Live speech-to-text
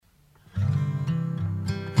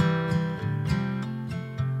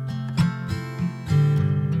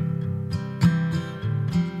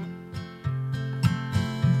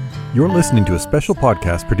You're listening to a special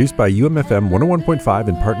podcast produced by UMFM 101.5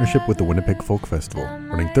 in partnership with the Winnipeg Folk Festival,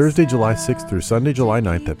 running Thursday, July 6th through Sunday, July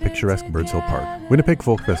 9th at picturesque Birds Hill Park. Winnipeg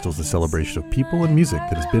Folk Festival is a celebration of people and music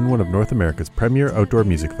that has been one of North America's premier outdoor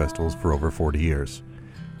music festivals for over 40 years.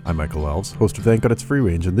 I'm Michael Elves, host of Thank God It's Free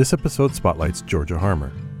Range, and this episode spotlights Georgia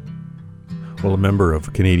Harmer. While a member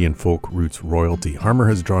of Canadian folk roots royalty, Harmer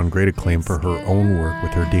has drawn great acclaim for her own work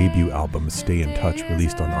with her debut album Stay in Touch,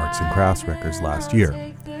 released on Arts and Crafts Records last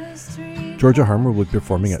year. Georgia Harmer will be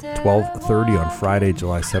performing at 12:30 on Friday,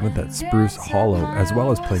 July 7th at Spruce Hollow, as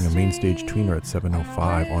well as playing a main stage tweener at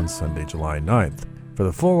 7:05 on Sunday, July 9th. For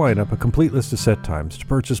the full lineup, a complete list of set times, to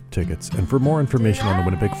purchase tickets, and for more information on the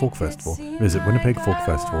Winnipeg Folk Festival, visit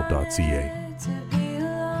winnipegfolkfestival.ca.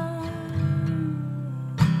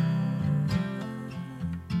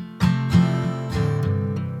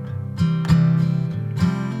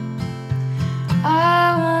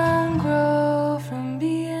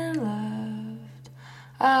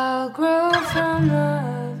 I'll grow from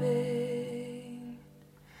loving.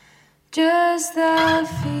 Just the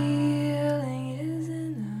feeling is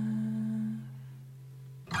enough.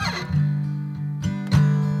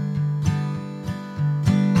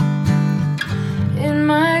 In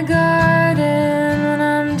my garden, when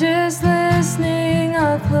I'm just listening,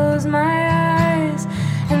 I'll close my eyes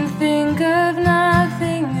and think of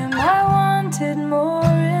nothing. Am I wanted more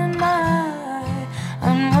in my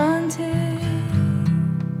unwanted?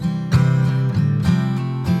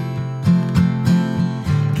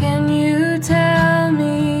 Tell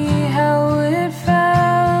me how it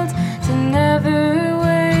felt to never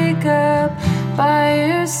wake up by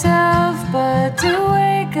yourself, but to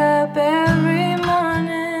wake up every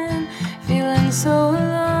morning feeling so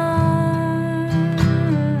alone.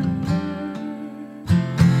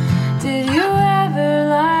 Did you ever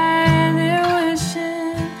lie there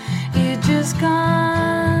wishing you'd just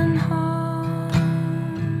gone home?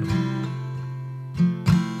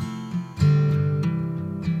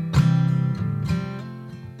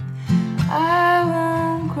 I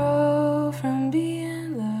won't grow from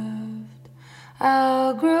being loved.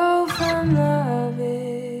 I'll grow from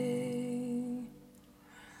loving.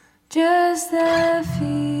 Just the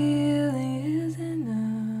feeling is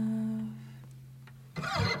enough.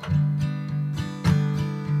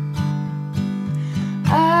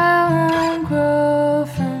 I won't grow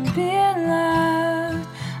from being loved.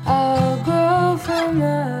 I'll grow from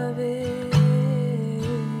loving.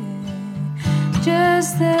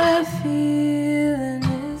 Just the feeling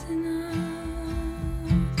is enough.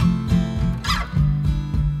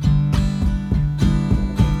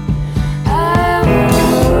 I won't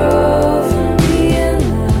grow from being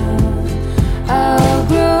loved. I'll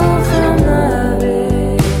grow from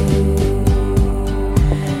loving.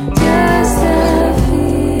 Just the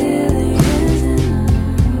feeling is enough.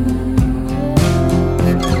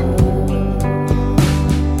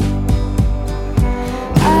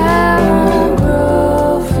 I won't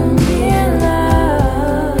grow from being loved.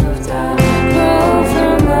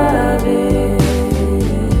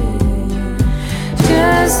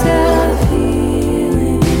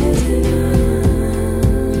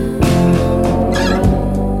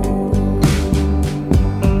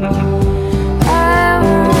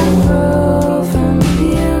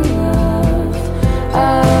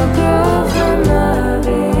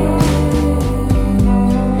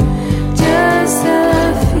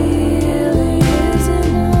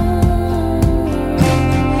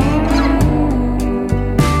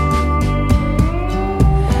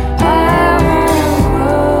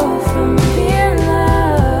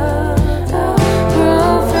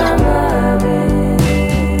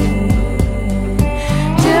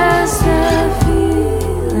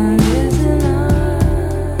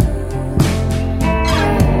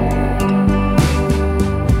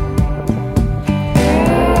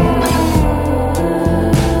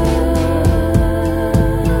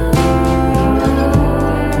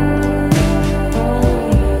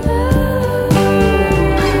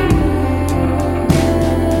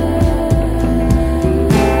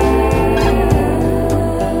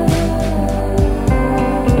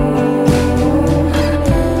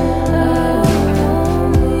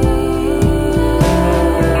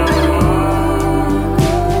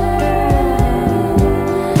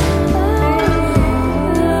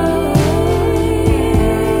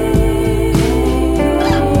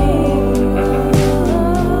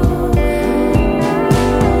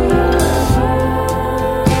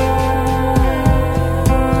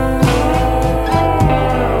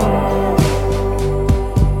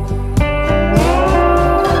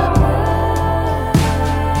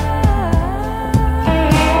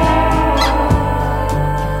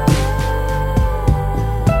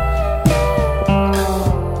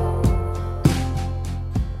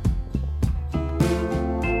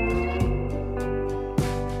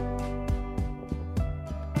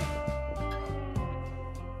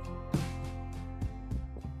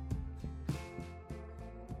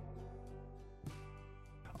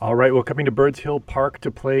 All right, well, coming to Birds Hill Park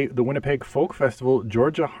to play the Winnipeg Folk Festival,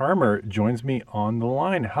 Georgia Harmer joins me on the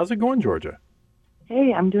line. How's it going, Georgia?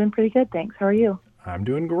 Hey, I'm doing pretty good, thanks. How are you? I'm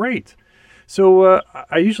doing great. So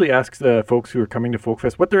I usually ask the folks who are coming to Folk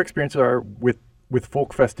Fest what their experiences are with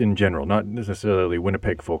Folk Fest in general, not necessarily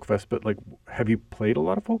Winnipeg Folk Fest, but like, have you played a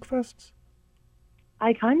lot of Folk Fests?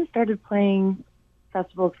 I kind of started playing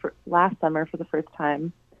festivals last summer for the first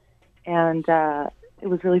time, and it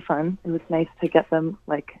was really fun. It was nice to get them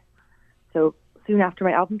so soon after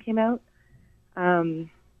my album came out.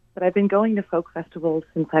 But I've been going to folk festivals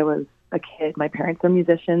since I was a kid. My parents are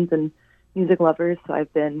musicians and music lovers, so I was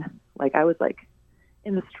in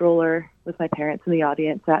the stroller with my parents in the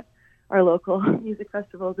audience at our local music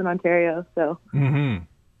festivals in Ontario. So,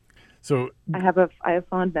 so I have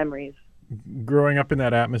fond memories. Growing up in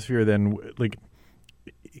that atmosphere, then, like,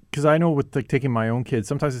 because I know with like taking my own kids,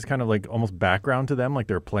 sometimes it's kind of like almost background to them, like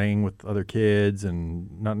they're playing with other kids and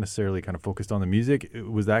not necessarily kind of focused on the music.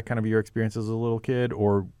 Was that kind of your experience as a little kid,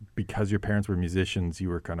 or because your parents were musicians, you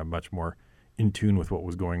were kind of much more in tune with what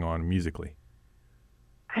was going on musically?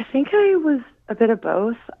 I think I was a bit of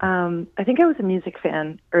both. I think I was a music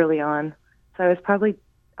fan early on, so I was probably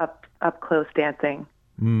up close dancing.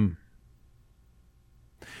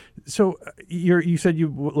 So you said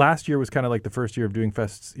last year was kind of like the first year of doing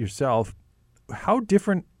fests yourself. How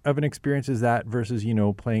different of an experience is that versus,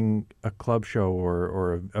 playing a club show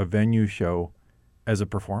or a venue show as a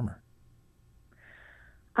performer?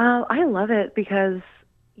 I love it because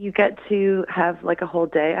you get to have like a whole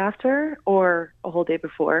day after or a whole day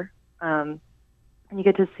before. And you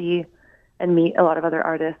get to see and meet a lot of other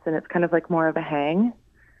artists, and it's kind of like more of a hang.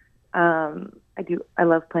 I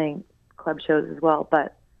love playing club shows as well,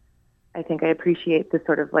 but I think I appreciate the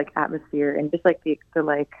sort of like atmosphere and just like the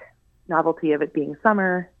like novelty of it being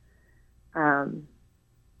summer.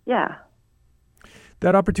 Yeah.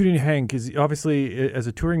 That opportunity to hang, because obviously as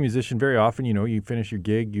a touring musician, very often, you finish your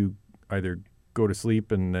gig, you either go to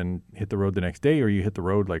sleep and then hit the road the next day, or you hit the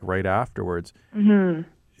road like right afterwards. Mm-hmm.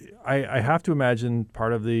 I have to imagine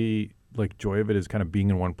part of the like joy of it is kind of being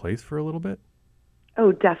in one place for a little bit.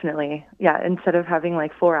 Oh, definitely. Yeah. Instead of having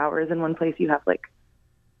like 4 hours in one place, you have like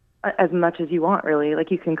as much as you want, really.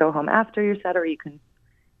 Like you can go home after your set, or you can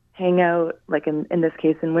hang out, like in this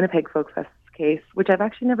case, in Winnipeg Folk Fest's case, which I've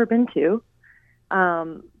actually never been to.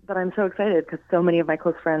 But I'm so excited because so many of my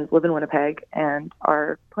close friends live in Winnipeg and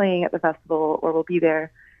are playing at the festival or will be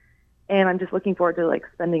there. And I'm just looking forward to like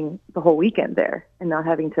spending the whole weekend there and not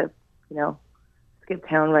having to, skip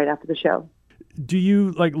town right after the show. Do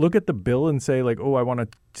you like look at the bill and say like, oh, I want to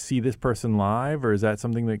see this person live? Or is that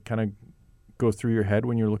something that kind of goes through your head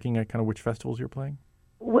when you're looking at kind of which festivals you're playing?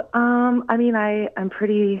 I mean, I'm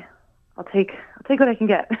pretty, I'll take what I can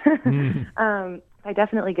get. I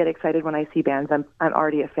definitely get excited when I see bands I'm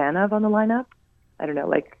already a fan of on the lineup. I don't know,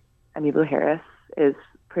 like Emmylou Harris is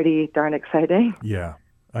pretty darn exciting. Yeah,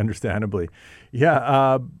 understandably.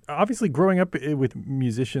 Yeah, obviously growing up with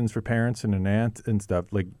musicians for parents and an aunt and stuff,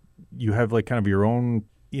 like you have like kind of your own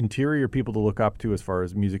interior people to look up to as far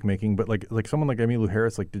as music making, but like someone like Emmylou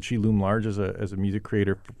Harris, like did she loom large as a music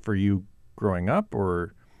creator for you growing up,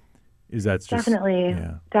 or is that just definitely?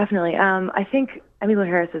 I think Emmylou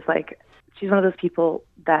Harris is like, she's one of those people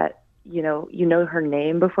that you know her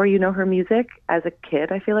name before you know her music. As a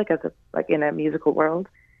kid, I feel like in a musical world,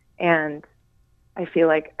 and I feel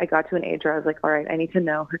like I got to an age where I was like, all right, I need to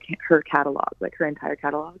know her catalog, like her entire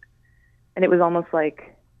catalog, and it was almost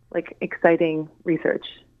like exciting research.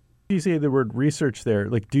 You say the word research there.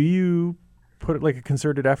 Like, do you put like a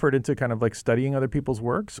concerted effort into kind of like studying other people's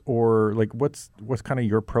works, or like what's kind of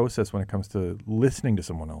your process when it comes to listening to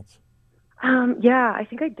someone else? Yeah, I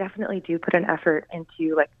think I definitely do put an effort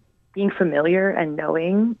into like being familiar and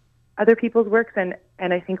knowing other people's works. And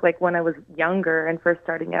I think like when I was younger and first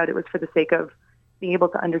starting out, it was for the sake of being able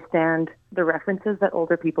to understand the references that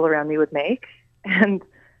older people around me would make. And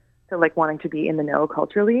so like wanting to be in the know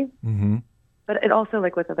culturally. Mm-hmm. But it also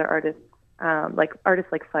like with other artists like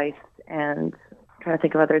Feist, and I'm trying to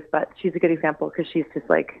think of others, but she's a good example because she's just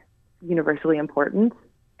like universally important.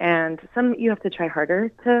 And some you have to try harder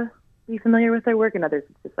to be familiar with their work, and others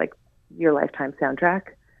it's just like your lifetime soundtrack.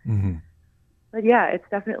 Mm-hmm. But yeah, it's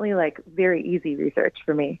definitely like very easy research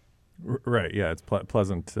for me. Right. Yeah, it's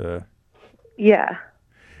pleasant. Yeah.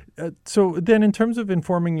 So then in terms of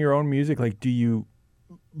informing your own music, like do you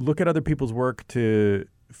look at other people's work to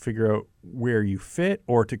figure out where you fit,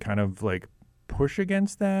 or to kind of like push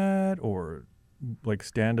against that, or like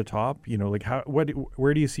stand atop, like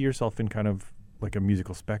where do you see yourself in kind of like a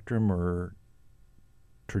musical spectrum or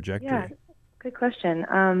trajectory? Yeah, good question.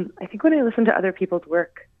 I think when I listen to other people's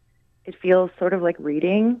work, it feels sort of like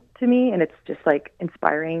reading to me, and it's just like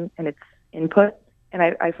inspiring and it's input. And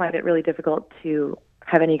I find it really difficult to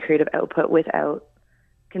have any creative output without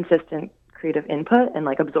consistent creative input and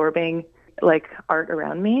like absorbing like art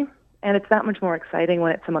around me. And it's that much more exciting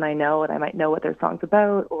when it's someone I know and I might know what their song's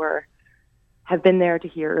about or have been there to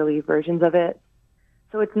hear early versions of it.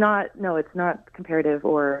 So it's not comparative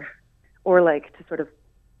or like to sort of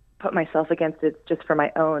put myself against it just for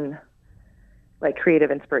my own like creative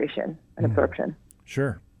inspiration and absorption.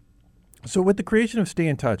 Sure. So with the creation of Stay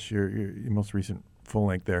in Touch, your most recent full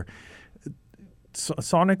length there,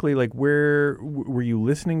 sonically, like where were you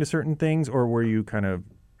listening to certain things, or were you kind of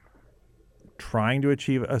trying to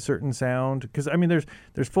achieve a certain sound? Because I mean,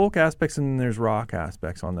 there's folk aspects and there's rock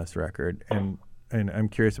aspects on this record, and I'm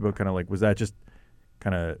curious about kind of like, was that just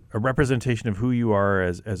kind of a representation of who you are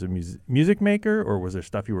as a music maker, or was there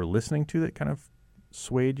stuff you were listening to that kind of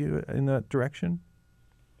swayed you in that direction?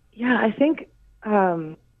 Yeah, I think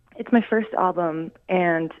it's my first album,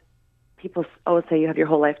 and people always say you have your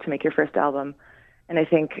whole life to make your first album, and I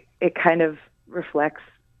think it kind of reflects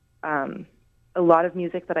a lot of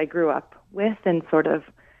music that I grew up with and sort of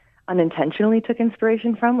unintentionally took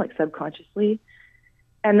inspiration from, like subconsciously.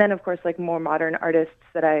 And then, of course, like more modern artists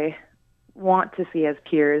that I want to see as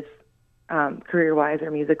peers, career-wise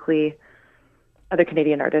or musically, other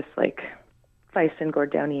Canadian artists like Feist and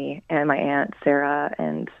Gord Downie and my aunt Sarah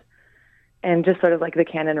and just sort of like the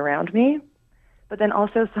canon around me. But then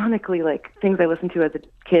also sonically, like things I listened to as a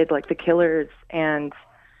kid, like The Killers and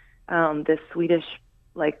this Swedish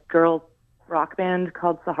like girl rock band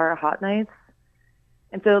called Sahara Hot Nights.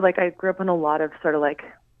 And so like I grew up on a lot of sort of like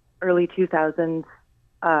early 2000s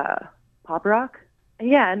pop rock.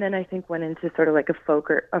 Yeah, and then I think went into sort of like a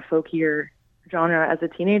folkier genre as a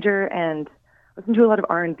teenager and listened to a lot of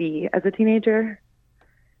R&B as a teenager.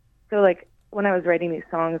 So like when I was writing these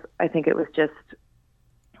songs, I think it was just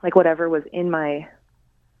like whatever was in the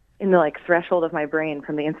like threshold of my brain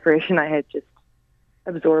from the inspiration I had just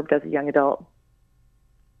absorbed as a young adult.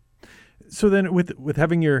 So then with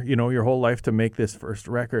having your whole life to make this first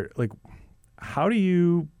record, like how do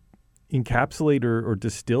you encapsulate or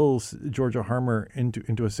distill Georgia Harmer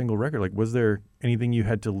into a single record? Like, was there anything you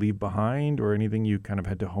had to leave behind or anything you kind of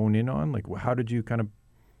had to hone in on? Like, how did you kind of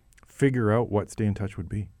figure out what Stay in Touch would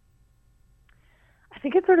be? I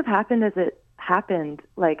think it sort of happened as it happened.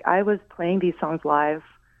 Like, I was playing these songs live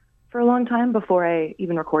for a long time before I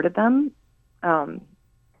even recorded them.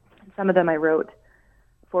 Some of them I wrote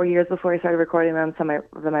 4 years before I started recording them. Some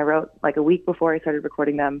of them I wrote like a week before I started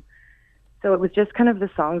recording them. So it was just kind of the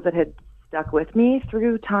songs that had stuck with me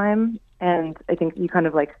through time. And I think you kind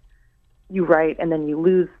of like, you write and then you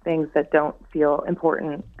lose things that don't feel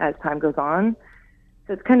important as time goes on.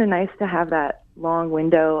 So it's kind of nice to have that long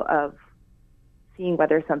window of seeing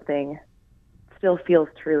whether something still feels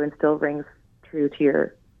true and still rings true to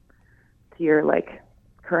your like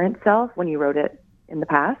current self when you wrote it in the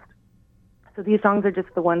past. So these songs are just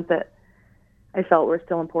the ones that I felt were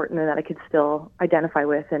still important and that I could still identify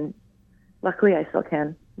with, and luckily I still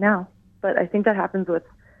can now. But I think that happens with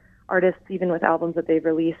artists, even with albums that they've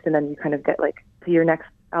released, and then you kind of get like to your next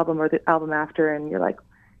album or the album after, and you're like,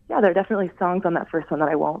 yeah, there are definitely songs on that first one that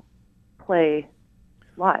I won't play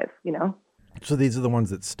live, you know? So these are the ones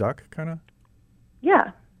that stuck, kind of?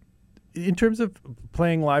 Yeah. In terms of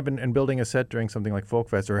playing live and building a set during something like Folk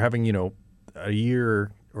Fest, or having, a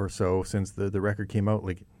year or so since the record came out,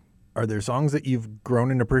 like, are there songs that you've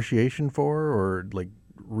grown in appreciation for or like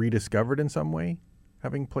rediscovered in some way,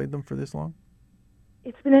 having played them for this long?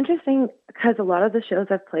 It's been interesting because a lot of the shows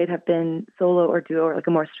I've played have been solo or duo or like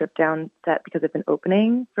a more stripped down set because I've been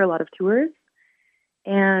opening for a lot of tours.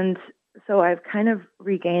 And so I've kind of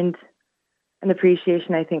regained an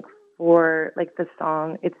appreciation, I think, for like the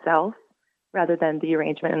song itself rather than the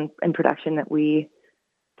arrangement and production that we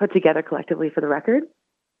put together collectively for the record.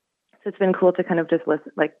 So it's been cool to kind of just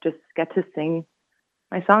listen, like just get to sing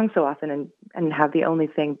my songs so often and have the only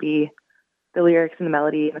thing be the lyrics and the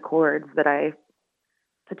melody and the chords that I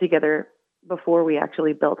put together before we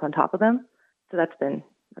actually built on top of them. So that's been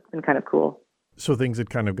kind of cool. So things had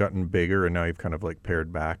kind of gotten bigger and now you've kind of like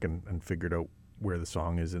pared back and figured out where the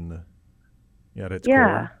song is in the, at its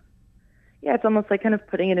core. Yeah, it's almost like kind of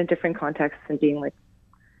putting it in different contexts and being like,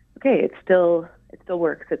 okay, it still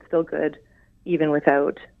works. It's still good, even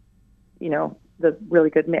without, the really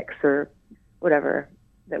good mix or whatever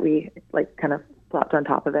that we like kind of plopped on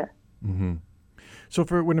top of it. Mm-hmm. So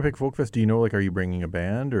for Winnipeg Folk Fest, do you know, like, are you bringing a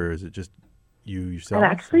band or is it just you yourself?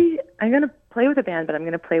 I'm going to play with a band, but I'm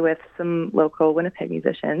going to play with some local Winnipeg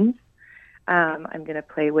musicians. I'm going to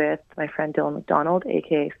play with my friend Dylan McDonald,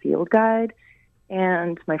 aka Field Guide,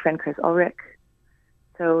 and my friend Chris Ulrich.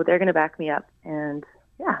 So they're going to back me up, and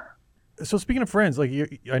yeah. So speaking of friends, like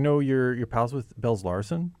I know you're pals with Bells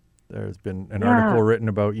Larson. There's been an article written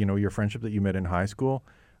about, your friendship that you met in high school.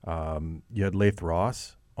 You had Laith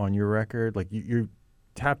Ross on your record. Like you're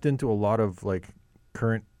tapped into a lot of like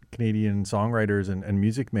current Canadian songwriters and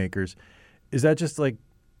music makers. Is that just like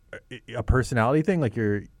a personality thing? Like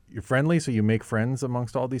you're friendly, so you make friends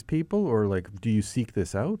amongst all these people, or like do you seek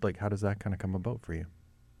this out? Like how does that kind of come about for you?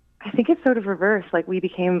 I think it's sort of reverse. Like we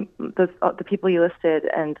became the people you listed,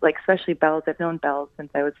 and like especially Bells. I've known Bells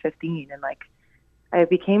since I was 15, and like I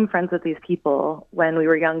became friends with these people when we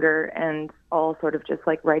were younger, and all sort of just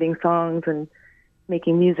like writing songs and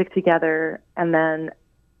making music together. And then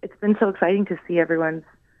it's been so exciting to see everyone's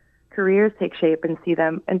careers take shape and see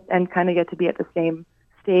them and kind of get to be at the same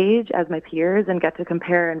stage as my peers and get to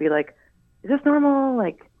compare and be like, is this normal?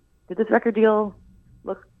 Like, did this record deal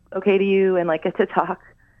look okay to you? And like get to talk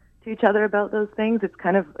to each other about those things. It's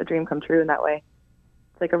kind of a dream come true in that way.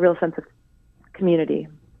 It's like a real sense of community.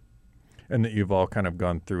 And that you've all kind of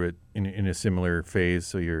gone through it in a similar phase,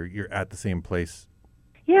 so you're at the same place.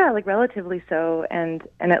 Yeah, like relatively so, and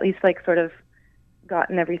at least like sort of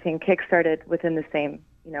gotten everything kickstarted within the same,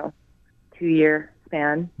 2-year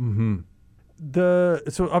span. Mm-hmm.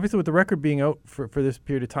 So obviously with the record being out for this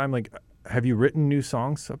period of time, like have you written new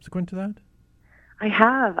songs subsequent to that? I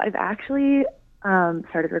have. I've actually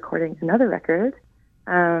started recording another record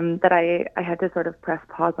that I had to sort of press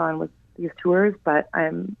pause on with these tours, but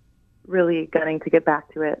I'm really gunning to get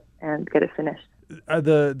back to it and get it finished.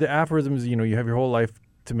 The aphorisms, you have your whole life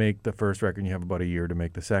to make the first record, and you have about a year to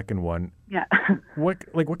make the second one. Yeah. What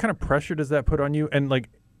kind of pressure does that put on you? And like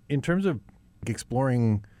in terms of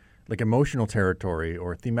exploring like emotional territory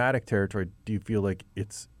or thematic territory, do you feel like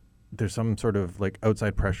there's some sort of like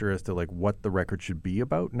outside pressure as to like what the record should be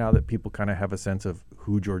about now that people kind of have a sense of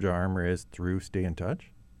who Georgia Armour is through Stay in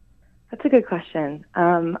Touch? That's a good question.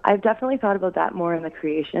 I've definitely thought about that more in the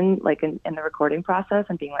creation, like in the recording process,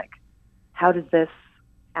 and being like, how does this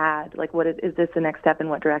add? Like, what is this the next step, and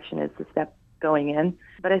what direction is the step going in?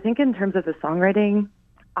 But I think in terms of the songwriting,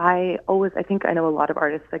 I think I know a lot of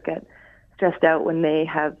artists that get stressed out when they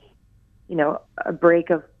have, a break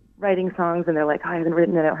of writing songs, and they're like, oh, I haven't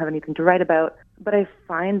written, I don't have anything to write about. But I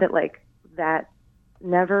find that like that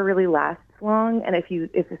never really lasts long. And if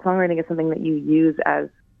the songwriting is something that you use as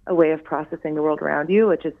a way of processing the world around you,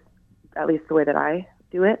 which is at least the way that I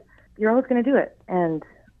do it, you're always going to do it. And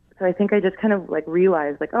so I think I just kind of like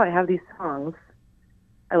realized like, oh, I have these songs,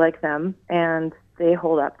 I like them, and they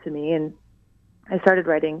hold up to me. And I started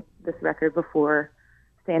writing this record before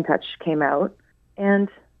Stay in Touch came out. And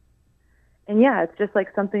yeah, it's just like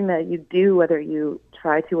something that you do whether you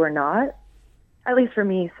try to or not, at least for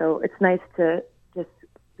me. So it's nice to just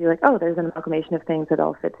be like, oh, there's an amalgamation of things that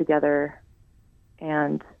all fit together.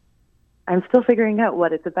 And I'm still figuring out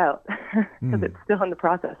what it's about because it's still in the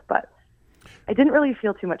process. But I didn't really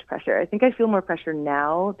feel too much pressure. I think I feel more pressure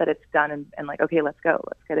now that it's done and like, okay, let's go.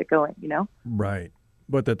 Let's get it going, Right.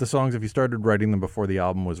 But that the songs, if you started writing them before the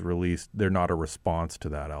album was released, they're not a response to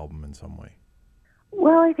that album in some way.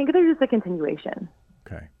 Well, I think they're just a continuation.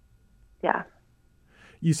 Okay. Yeah.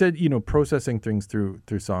 You said, processing things through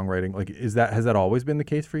songwriting. Like, has that always been the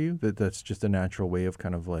case for you? That's just a natural way of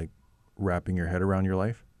kind of like wrapping your head around your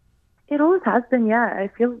life? It always has been, yeah. I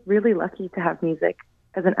feel really lucky to have music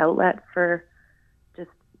as an outlet for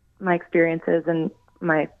just my experiences and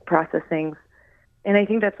my processings. And I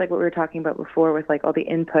think that's like what we were talking about before with like all the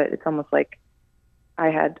input. It's almost like I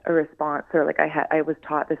had a response, or like I was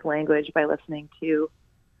taught this language by listening to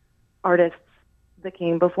artists that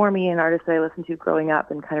came before me and artists that I listened to growing up,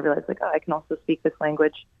 and kind of realized like, oh, I can also speak this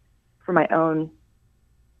language for my own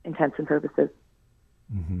intents and purposes.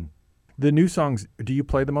 Mm-hmm. The new songs, do you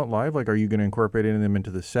play them out live? Like, are you going to incorporate any of them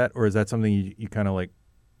into the set, or is that something you kind of like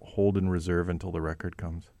hold in reserve until the record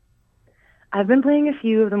comes? I've been playing a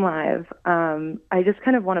few of them live. I just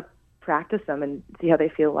kind of want to practice them and see how they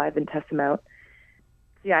feel live and test them out.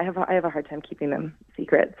 So yeah, I have a hard time keeping them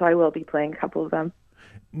secret, so I will be playing a couple of them.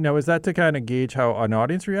 Now, is that to kind of gauge how an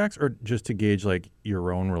audience reacts, or just to gauge like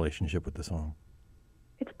your own relationship with the song?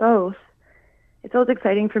 It's both. It's always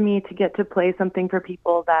exciting for me to get to play something for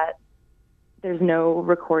people that there's no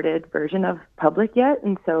recorded version of public yet,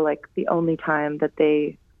 and so like the only time that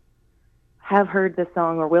they have heard the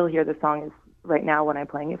song or will hear the song is right now when I'm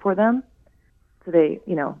playing it for them. So they,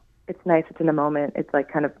 it's nice. It's in the moment. It's like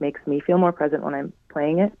kind of makes me feel more present when I'm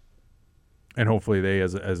playing it. And hopefully they,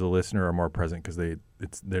 as a listener, are more present because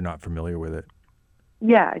they're not familiar with it.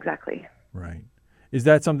 Yeah, exactly. Right. Is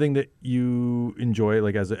that something that you enjoy,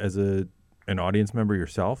 like as a an audience member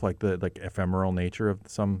yourself, like the ephemeral nature of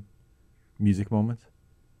some music moments?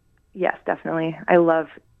 Yes, definitely. I love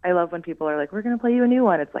when people are like, we're going to play you a new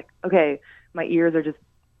one. It's like, okay, my ears are just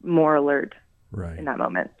more alert in that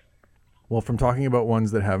moment. Well, from talking about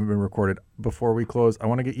ones that haven't been recorded, before we close, I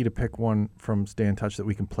want to get you to pick one from Stay in Touch that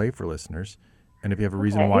we can play for listeners. And if you have a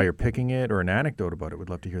reason why you're picking it or an anecdote about it, we'd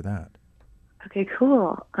love to hear that. Okay,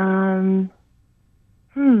 cool. On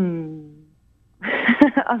the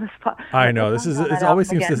spot. I know this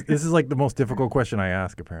is like the most difficult question I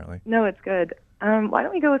ask, apparently. No, it's good. Why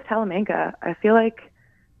don't we go with Talamanca? I feel like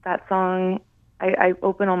that song, I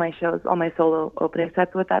open all my shows, all my solo opening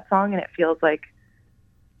sets with that song, and it feels like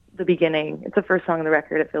the beginning. It's the first song on the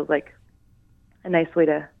record. It feels like a nice way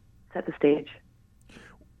to set the stage.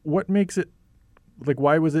 What makes it, like,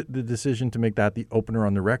 why was it the decision to make that the opener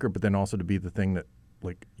on the record, but then also to be the thing that,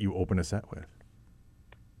 like, you open a set with?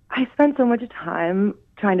 I spent so much time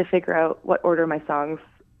trying to figure out what order my songs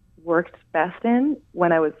worked best in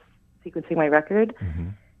when I was sequencing my record. Mm-hmm.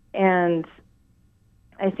 And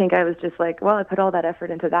I think I was just like, well, I put all that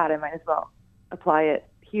effort into that. I might as well apply it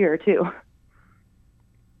here, too.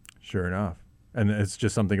 Sure enough. And it's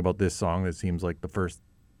just something about this song that seems like the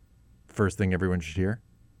first thing everyone should hear?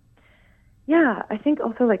 Yeah, I think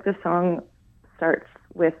also, like, this song starts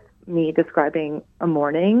with me describing a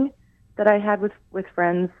morning that I had with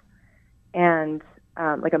friends and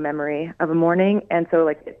like a memory of a morning. And so,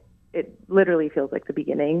 like, it literally feels like the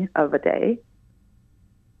beginning of a day.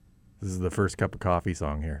 This is the first cup of coffee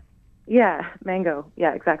song here. Yeah, mango.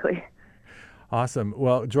 Yeah, exactly. Awesome.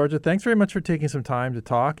 Well, Georgia, thanks very much for taking some time to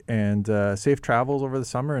talk, and safe travels over the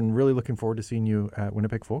summer, and really looking forward to seeing you at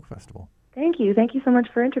Winnipeg Folk Festival. Thank you. Thank you so much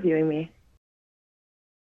for interviewing me.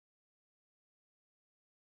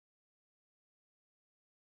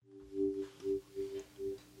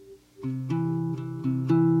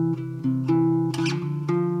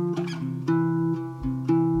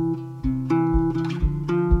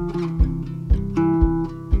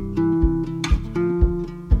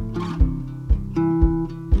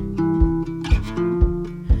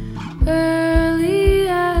 Early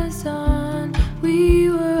as dawn, we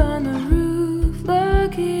were on the roof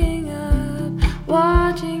looking up,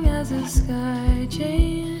 watching as the sky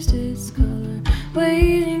changed its color,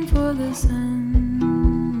 waiting for the sun.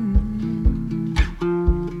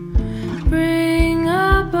 Bring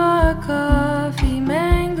up our coffee,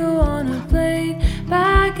 mango on a plate,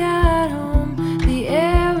 back at home. The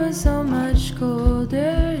air was so much colder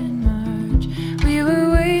in March. We were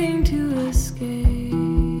waiting to escape.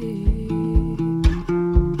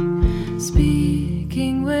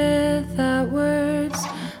 Speaking without words,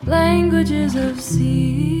 languages of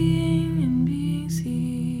seeing and being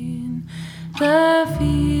seen. The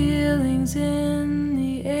feelings in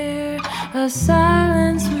the air, a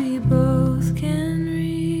silence we both can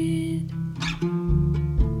read.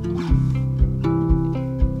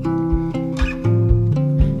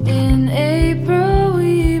 In April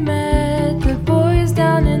we met the boys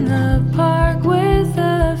down in the park with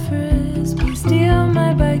a frisbee. Steal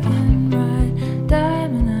my bike and ride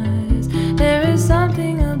diamond eyes. There is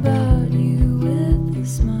something about you with a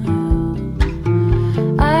smile.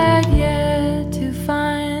 I've yet to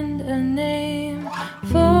find a name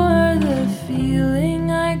for the feeling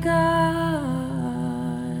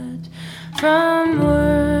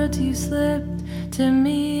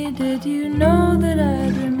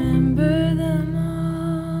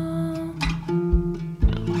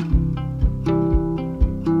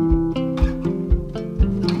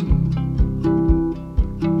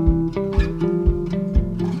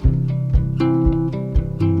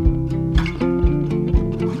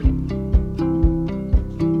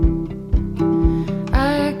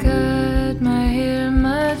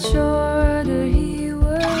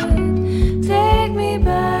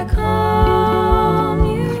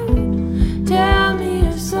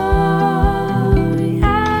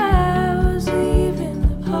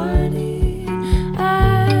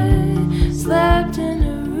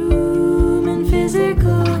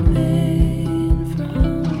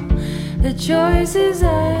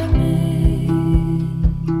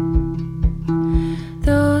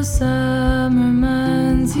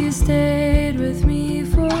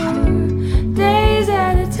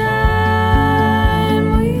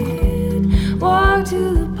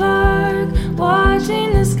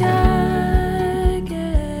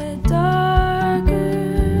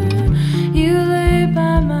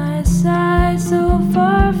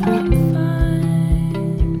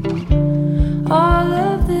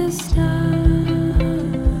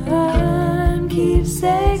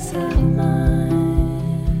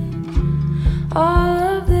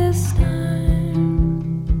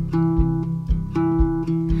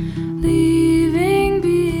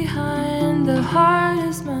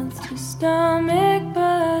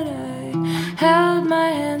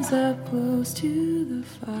close to the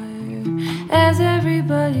fire as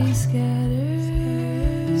everybody scatters.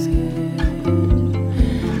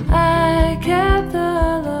 I kept the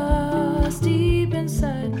loss deep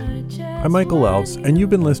inside my chest. I'm Michael Elves, and you've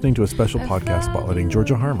been listening to a special podcast spotlighting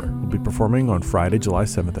Georgia Harmer, who will be performing on Friday, July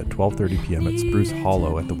 7th at 12:30 p.m. at Spruce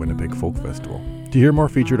Hollow at the Winnipeg Folk Festival. To hear more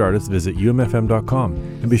featured artists, visit umfm.com,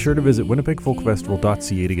 and be sure to visit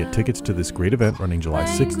winnipegfolkfestival.ca to get tickets to this great event running July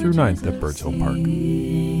 6th through 9th at Birds Hill Park.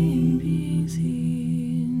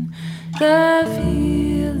 The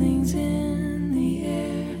feelings in the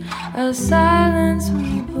air, a silence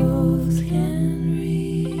we both can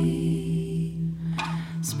read.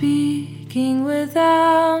 Speaking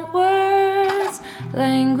without words,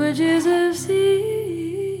 languages of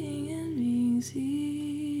seeing and being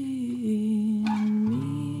seen.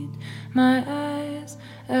 Meet my eyes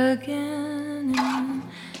again and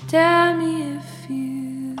tell me if